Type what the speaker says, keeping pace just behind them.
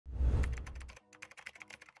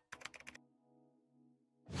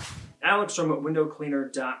Alex from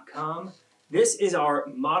windowcleaner.com. This is our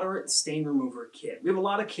moderate stain remover kit. We have a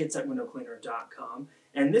lot of kits at windowcleaner.com,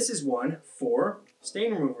 and this is one for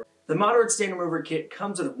stain remover. The moderate stain remover kit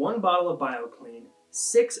comes with 1 bottle of BioClean,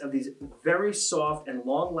 6 of these very soft and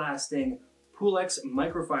long-lasting Pulex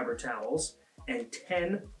microfiber towels, and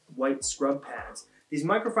 10 white scrub pads. These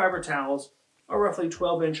microfiber towels are roughly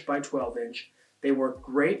 12 inch by 12 inch. They work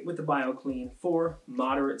great with the BioClean for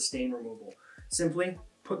moderate stain removal. Simply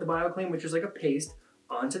put the BioClean, which is like a paste,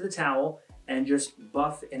 onto the towel and just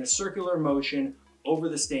buff in a circular motion over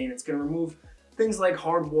the stain. It's going to remove things like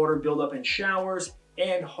hard water buildup in showers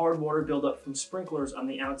and hard water buildup from sprinklers on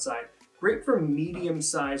the outside. Great for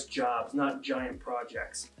medium-sized jobs, not giant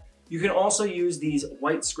projects. You can also use these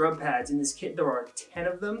white scrub pads. In this kit, there are 10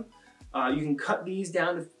 of them. You can cut these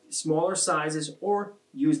down to smaller sizes or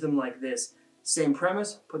use them like this. Same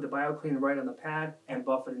premise, put the BioClean right on the pad and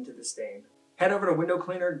buff it into the stain. Head over to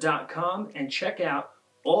windowcleaner.com and check out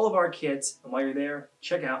all of our kits. And while you're there,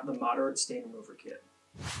 check out the moderate stain remover kit.